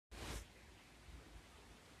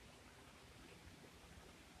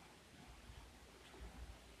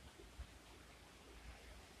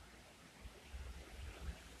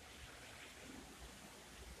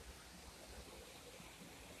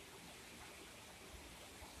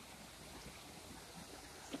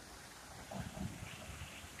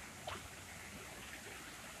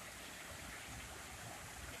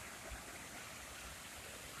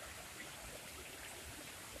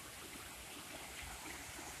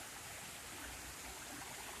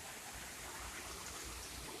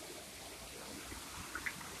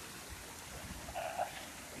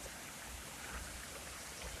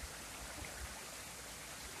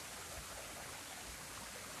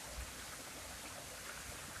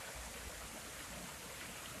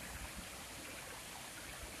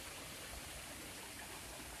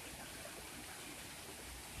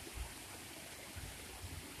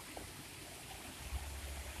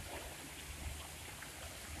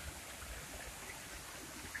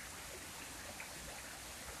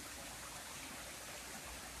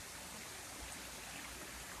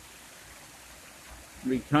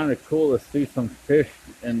be kind of cool to see some fish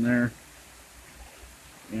in there,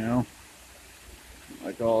 you know,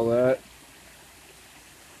 like all that.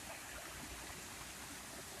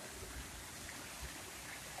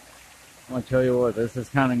 I'm gonna tell you what, this is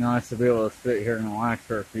kind of nice to be able to sit here and relax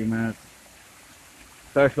for a few minutes,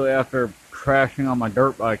 especially after crashing on my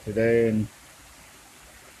dirt bike today and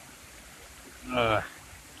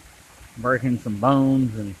breaking some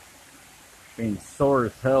bones and being sore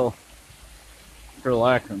as hell. It's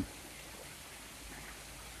relaxing.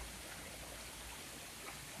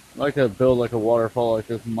 I'd like to build like a waterfall like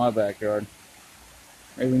this in my backyard.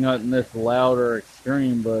 Maybe not in this loud or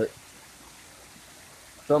extreme, but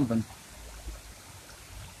something.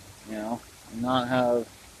 You know, and not have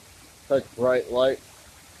such bright lights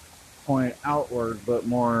pointed outward, but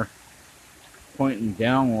more pointing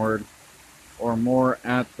downward, or more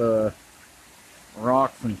at the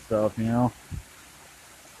rocks and stuff, you know.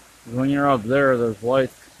 When you're up there, those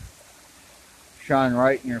lights shine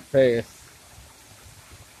right in your face.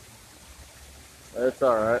 But it's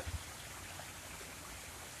alright.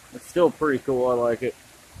 It's still pretty cool, I like it.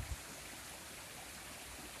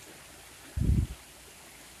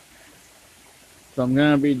 So I'm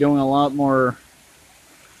going to be doing a lot more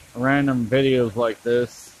random videos like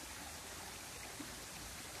this.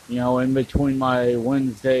 You know, in between my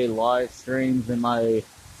Wednesday live streams and my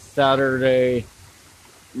Saturday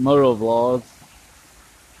moto vlogs.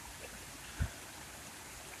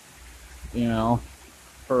 You know,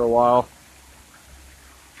 for a while.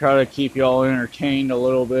 Try to keep y'all entertained a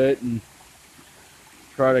little bit and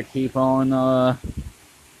try to keep on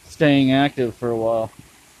staying active for a while.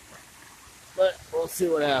 But we'll see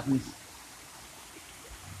what happens.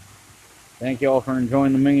 Thank y'all for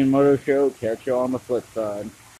enjoying the Minion Moto Show. Catch y'all on the flip side.